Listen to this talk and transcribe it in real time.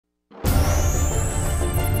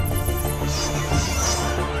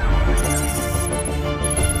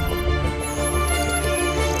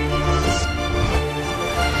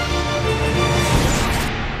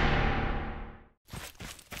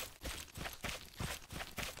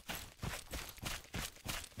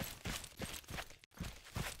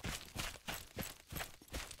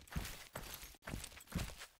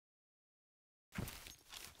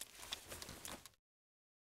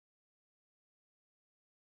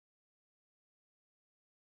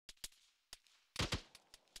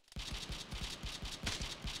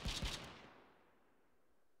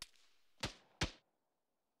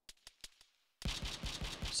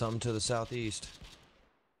Some to the southeast.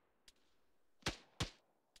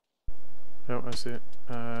 Oh, I see it.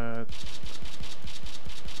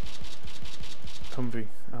 Humvee,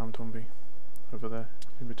 armed Humvee, over there,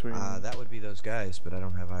 in between. That would be those guys, but I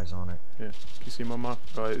don't have eyes on it. Yeah, can you see my mark?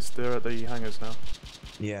 Right, it's there at the hangars now.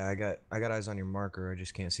 Yeah, I got eyes on your marker. I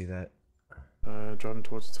just can't see that. Driving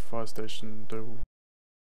towards the fire station.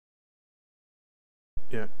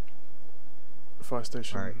 Yeah, the fire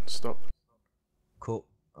station. All right. Stop. Cool.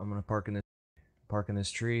 I'm gonna park in this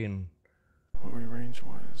tree and. What were your range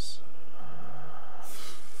was?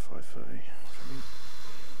 530.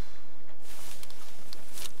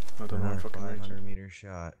 I don't know Another if I can range 500-meter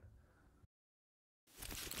shot.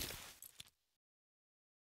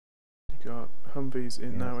 You got Humvees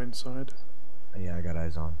in now inside. Yeah, I got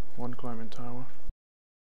eyes on. One climbing tower.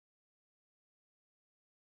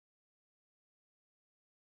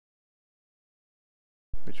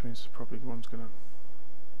 Which means probably one's gonna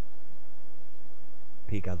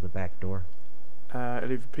Peek out the back door.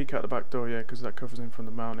 it'll either peek out the back door, yeah, because that covers him from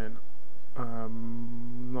the mountain.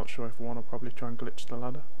 Not sure if one will probably try and glitch the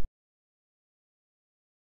ladder.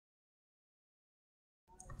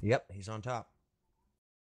 Yep, he's on top.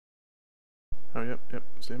 Oh, yep,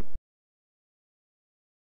 see him.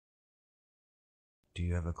 Do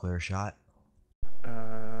you have a clear shot?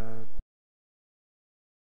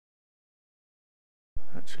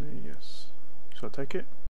 Actually, yes. Shall I take it?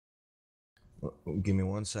 Well, give me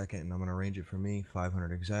 1 second and I'm gonna range it for me.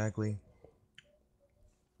 500 exactly.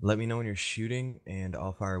 Let me know when you're shooting and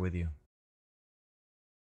I'll fire with you.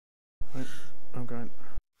 Right, I'm going.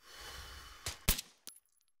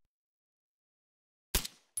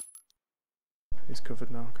 He's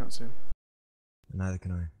covered now, can't see him. Neither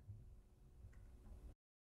can I.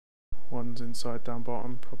 One's inside down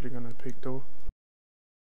bottom, probably gonna peek door.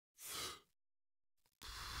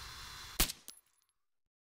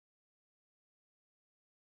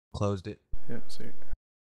 Closed it. Yeah, see it.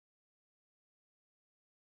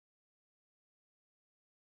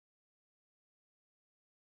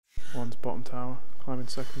 One's bottom tower, climbing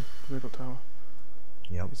second, middle tower.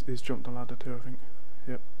 Yep. He's jumped the ladder too, I think.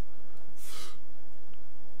 Yep.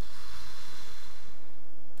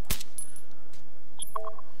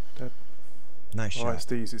 Dead. Nice shot. Oh, it's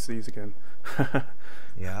these again.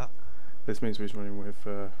 Yeah. This means we're running with,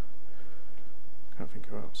 can't think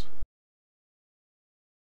who else.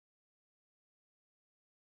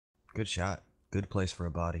 Good shot. Good place for a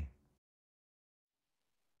body.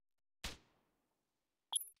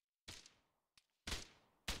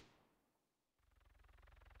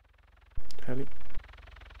 Heli.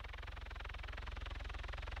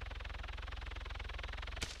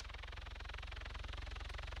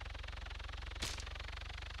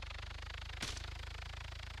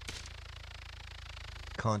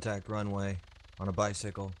 Contact runway on a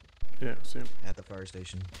bicycle Yeah, see him. at the fire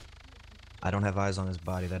station. I don't have eyes on his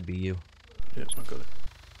body. That'd be you. Yeah, I got it.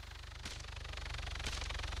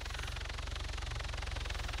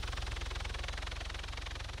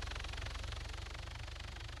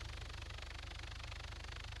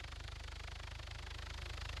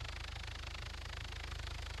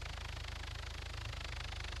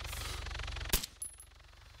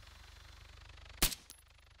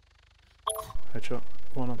 Headshot.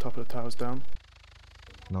 One on top of the towers down.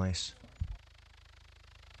 Nice.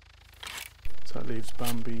 So that leaves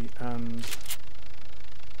Bambi and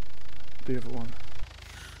the other one.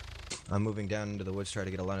 I'm moving down into the woods to try to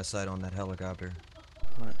get a line of sight on that helicopter.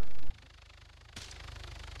 Right.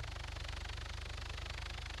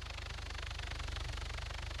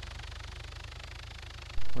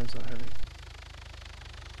 Where's that heli?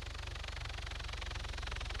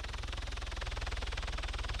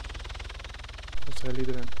 What's the heli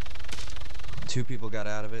doing? 2 people got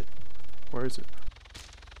out of it. Where is it?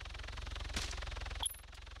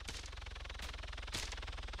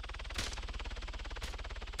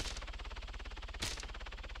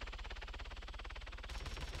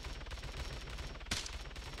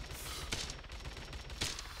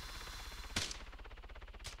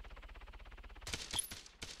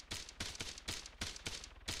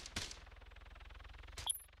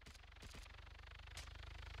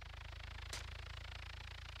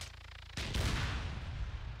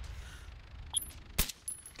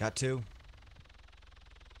 Got 2.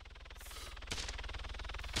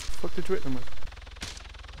 Fuck did you hit them with?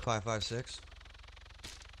 5.56.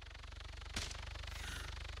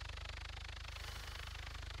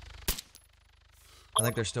 I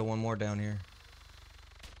think there's still one more down here.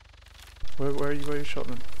 Where are you? Where you shot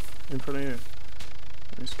them? In front of you.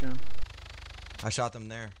 Let me scan. I shot them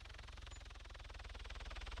there.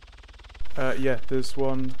 Yeah, there's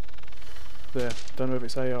one There. Don't know if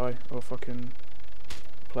it's AI or fucking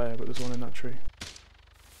player, but there's one in that tree.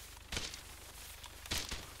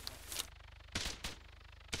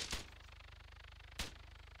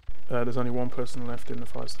 There's only one person left in the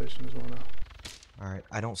fire station as well now. Alright,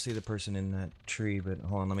 I don't see the person in that tree, but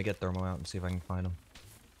hold on, let me get thermal out and see if I can find him.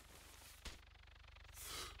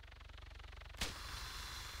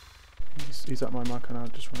 He's at my marker now,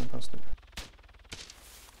 just running past it.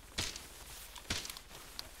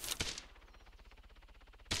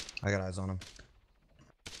 I got eyes on him.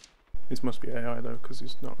 This must be AI though, because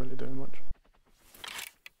he's not really doing much.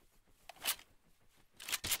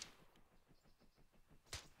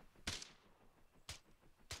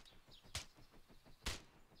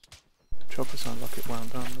 The chopper sounds like it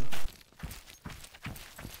wound down there.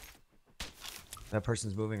 That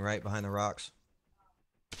person's moving right behind the rocks.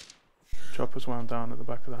 Chopper's wound down at the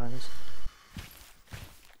back of the hangars.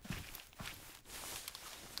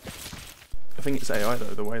 I think it's AI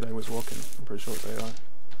though, the way they was walking. I'm pretty sure it's AI.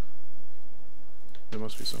 They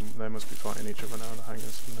must be fighting each other now in the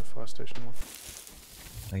hangars in the fire station one.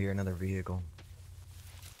 I hear another vehicle.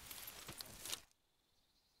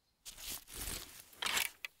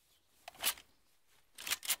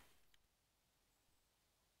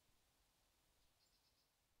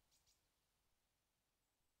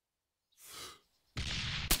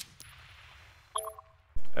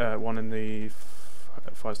 One in the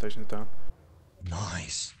fire station is down.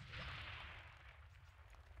 Nice.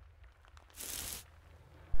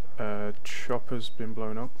 Chopper's been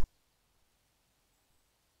blown up.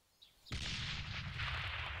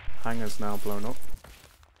 Hangar's now blown up.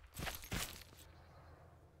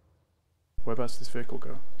 Whereabouts does this vehicle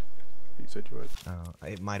go? You said you would.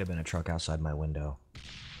 It might have been a truck outside my window.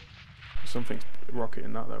 Something's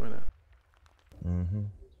rocketing that though, isn't it? Mm-hmm.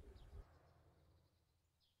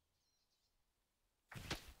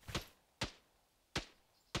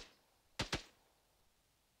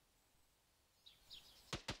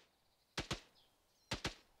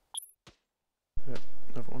 Yep,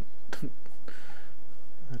 another one.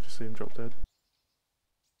 I just see him drop dead.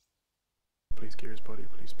 Please gear his body,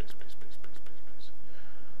 please, please, please, please, please, please, please.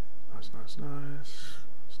 Nice, nice, nice.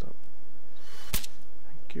 Stop.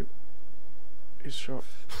 Thank you. He's shot.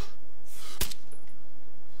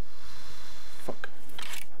 Fuck.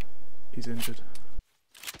 He's injured.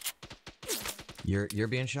 You're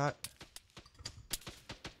being shot?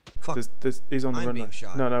 Fuck. He's on the run. Being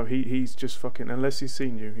shot. No, he's just fucking. Unless he's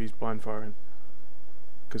seen you, he's blind firing.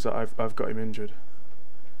 Because I've got him injured.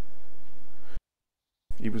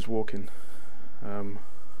 He was walking. But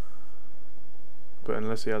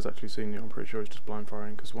unless he has actually seen you, I'm pretty sure he's just blind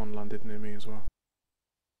firing. Because one landed near me as well.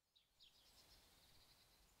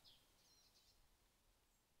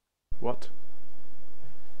 What?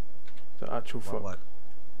 The actual fuck. What?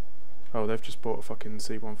 Oh, they've just bought a fucking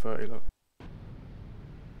C130, look.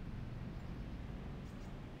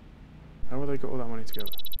 How have they got all that money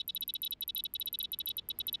together?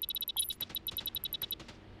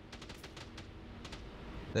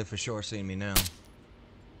 They've for sure seen me now.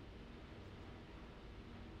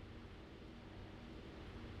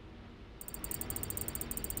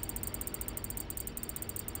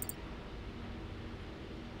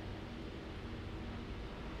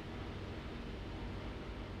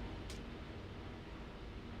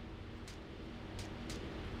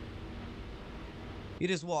 He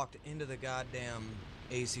just walked into the goddamn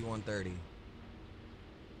AC-130.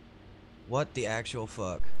 What the actual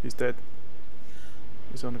fuck? He's dead.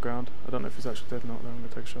 He's on the ground. I don't know if he's actually dead or not though. I'm gonna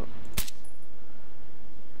take a shot.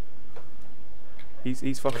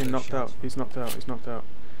 He's fucking knocked out. He's knocked out. He's knocked out.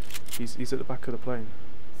 He's at the back of the plane.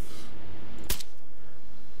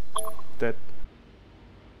 Dead.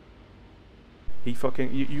 He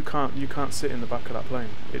fucking you can't sit in the back of that plane.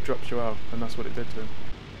 It drops you out, and that's what it did to him.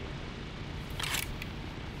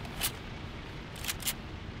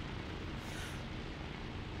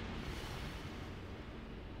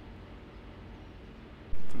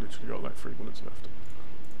 Literally got like 3 bullets left.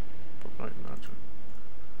 Probably not even actually.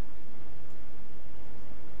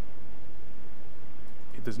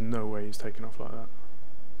 There's no way he's taking off like that.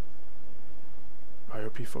 I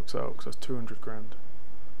hope he fucks out because that's 200 grand.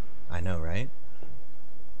 I know, right?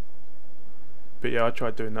 But yeah, I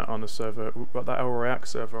tried doing that on a server, that LRAX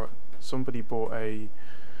server. Somebody bought a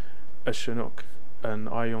Chinook, and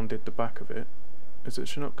I undid the back of it. Is it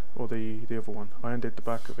Chinook or the other one? I undid the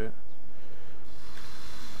back of it.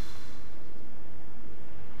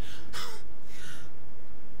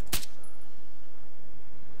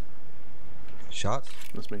 Shots?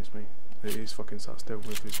 That's me. It's me. He's fucking sat still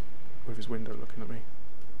with his window looking at me.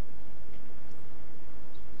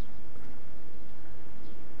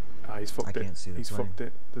 Ah, he's I fucked it. can't see the He's plane. fucked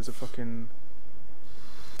it. There's a fucking...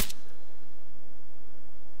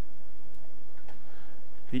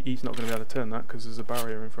 He's not going to be able to turn that because there's a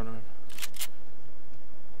barrier in front of him.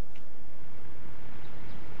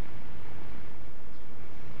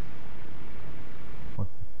 What?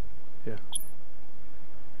 Yeah.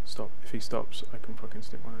 Stop. If he stops, I can fucking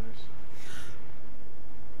stick one of those.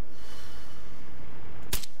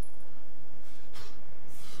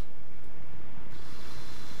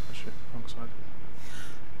 Oh shit, wrong side.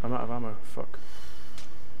 I'm out of ammo. Fuck.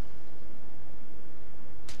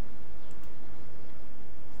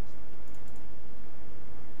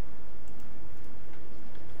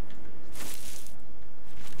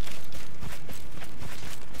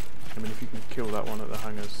 I mean, if you can kill that one at the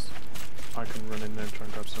hangars, I can run in there and try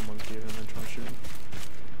and grab someone's gear and then try and shoot him.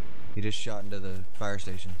 He just shot into the fire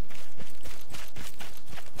station.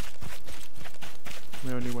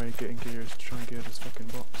 My only way of getting gear is to try and gear this fucking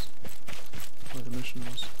box where the mission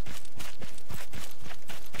was.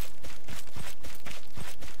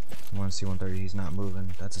 I want to C130. He's not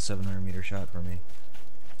moving. That's a 700-meter shot for me.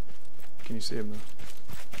 Can you see him though?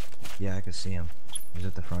 Yeah, I could see him. He's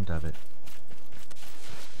at the front of it.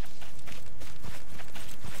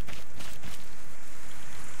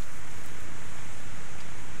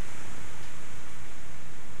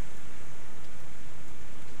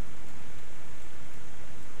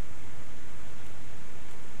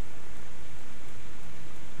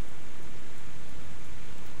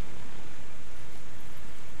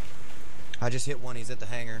 I just hit one. He's at the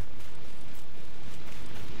hangar.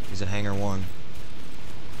 He's at hangar 1.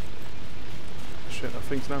 Shit, that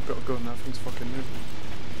thing's now got a gun. That thing's fucking new.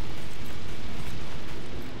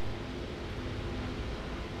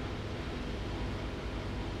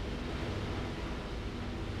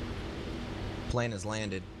 Plane has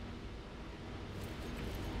landed.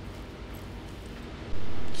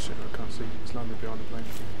 Shit, I can't see. It's landed behind the plane.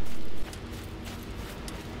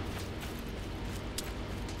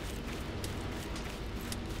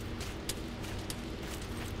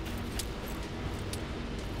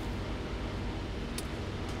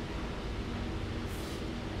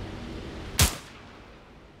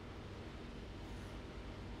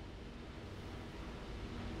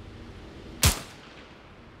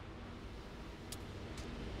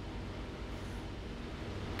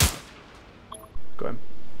 Got him.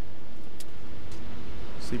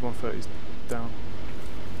 C130's down.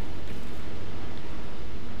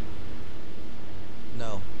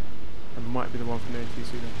 No. That might be the one from the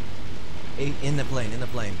ATC then. In the plane, in the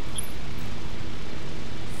plane.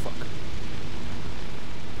 Fuck.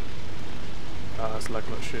 Ah, that's lag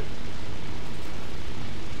like shit.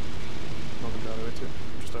 Not gonna be able to hit it.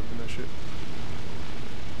 Just open their shit.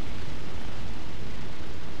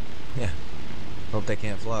 Yeah. Hope they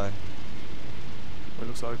can't fly. Well, it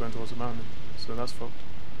looks like they're going towards the mountain, so that's fucked.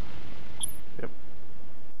 Yep.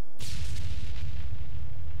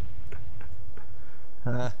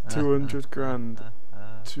 200 grand.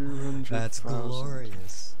 200. That's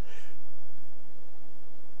glorious.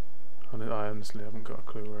 I honestly haven't got a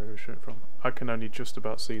clue where it was shit from. I can only just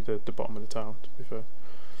about see the bottom of the tower, to be fair.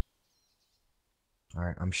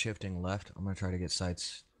 Alright, I'm shifting left. I'm gonna try to get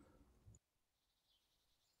sights.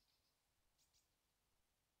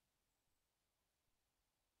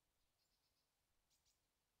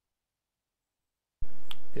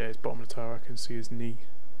 Yeah, his bottom of the tower, I can see his knee.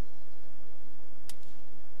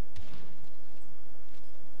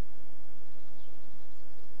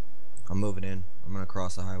 I'm moving in. I'm gonna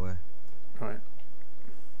cross the highway. Right.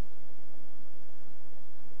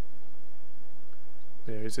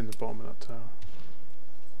 Yeah, he's in the bottom of that tower.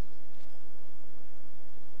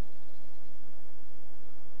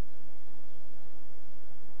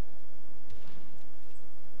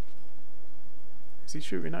 Is he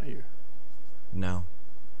shooting at you? No.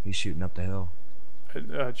 He's shooting up the hill. Do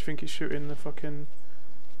you think he's shooting the fucking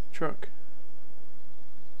truck?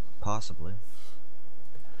 Possibly.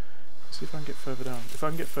 See if I can get further down. If I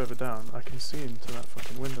can get further down, I can see into that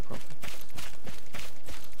fucking window properly.